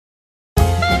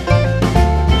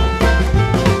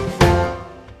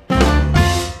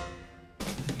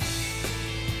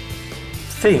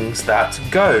Things that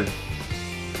go.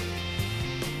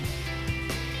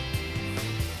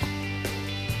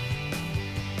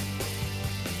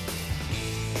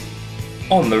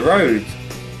 On the road.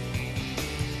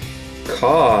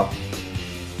 Car.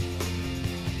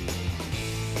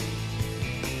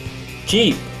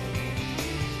 Jeep.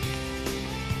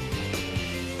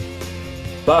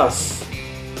 Bus.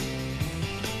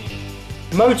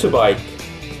 Motorbike.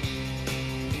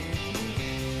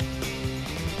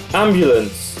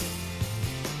 Ambulance.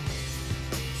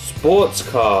 Sports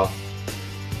car.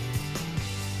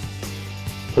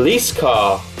 Police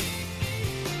car.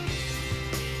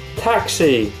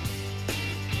 Taxi.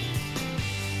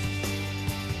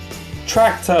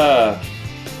 Tractor.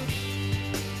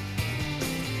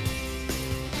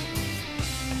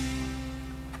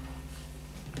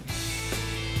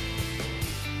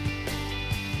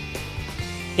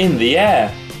 In the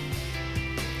air.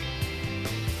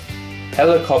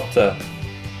 Helicopter.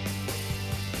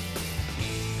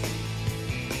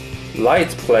 Light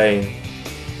plane.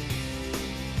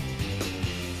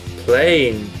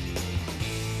 Plane.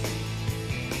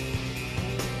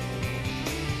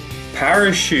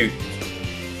 Parachute.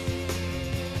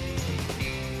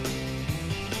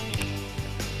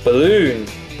 Balloon.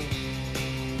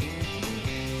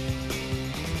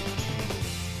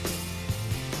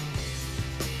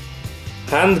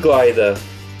 Hand glider.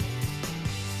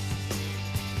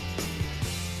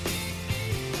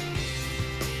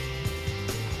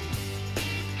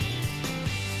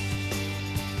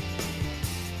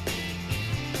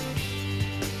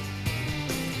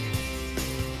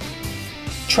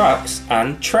 Trucks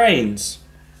and trains.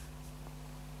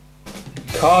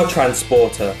 Car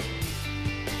transporter.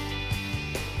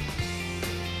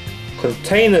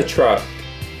 Container truck.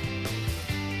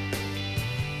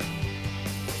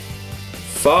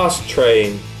 Fast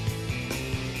train.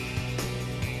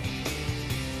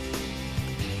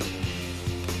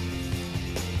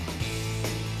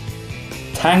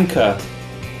 Tanker.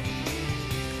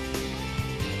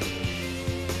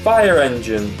 Fire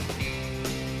engine.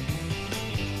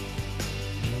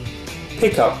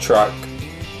 Pickup truck.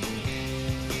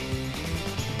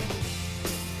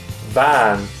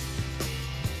 Van.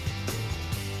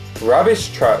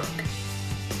 Rubbish truck.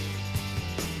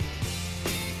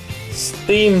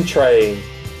 Steam train.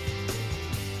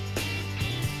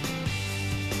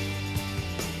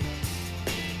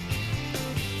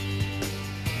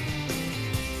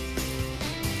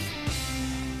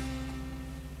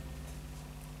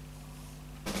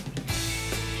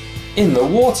 In the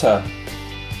water.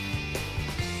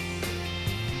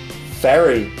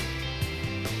 Ferry.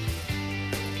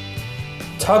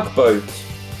 Tugboat.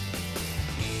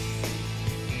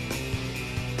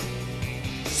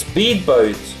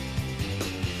 Speedboat.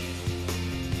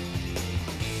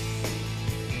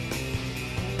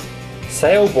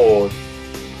 Sailboard.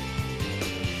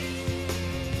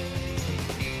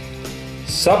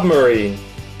 Submarine.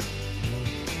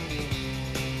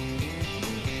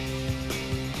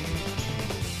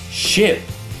 Ship.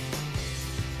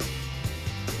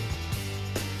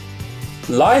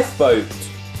 Lifeboat.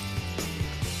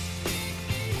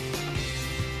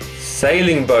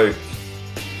 Sailing boat.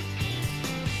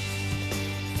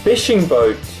 Fishing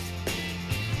boat.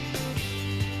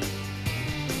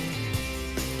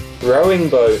 Rowing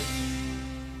boat.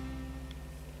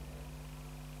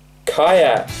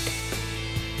 Kayak.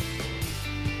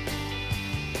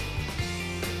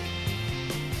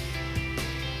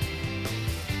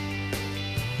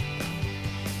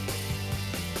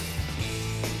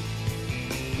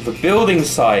 The building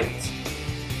site.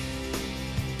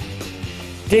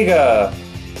 Digger.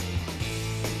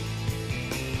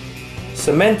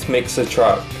 Cement mixer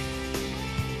truck.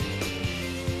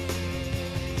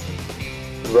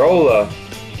 Roller.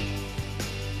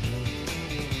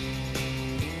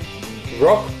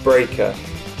 Rock breaker.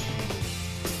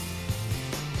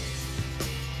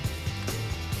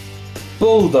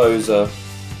 Bulldozer.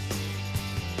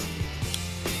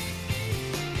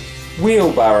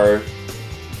 Wheelbarrow.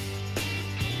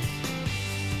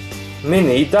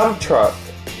 Mini dump truck.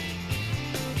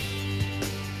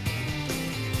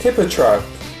 Tipper truck.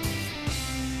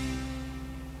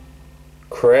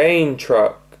 Crane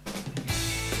truck.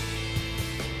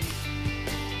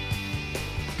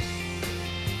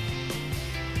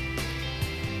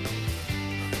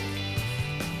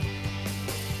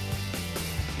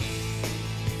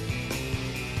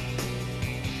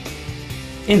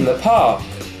 In the park.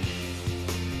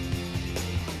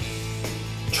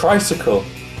 Tricycle.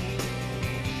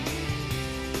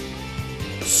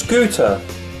 Scooter.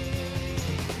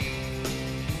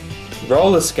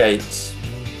 Roller skates.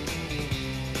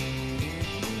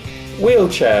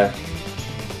 Wheelchair.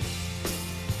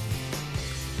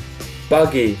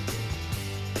 Buggy.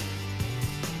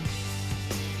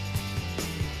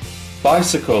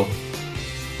 Bicycle.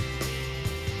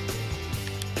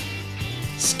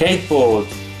 Skateboard.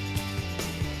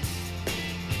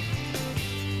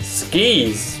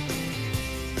 Skis.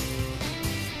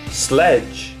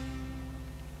 Sledge.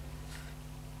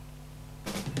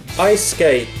 Ice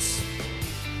skates.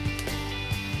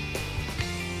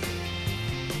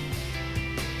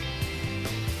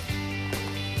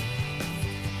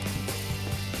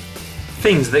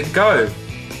 Things that go.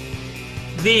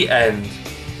 The end.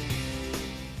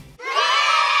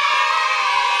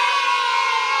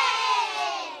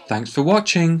 Thanks for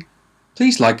watching.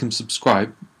 Please like and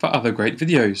subscribe for other great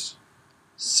videos.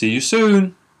 See you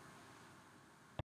soon.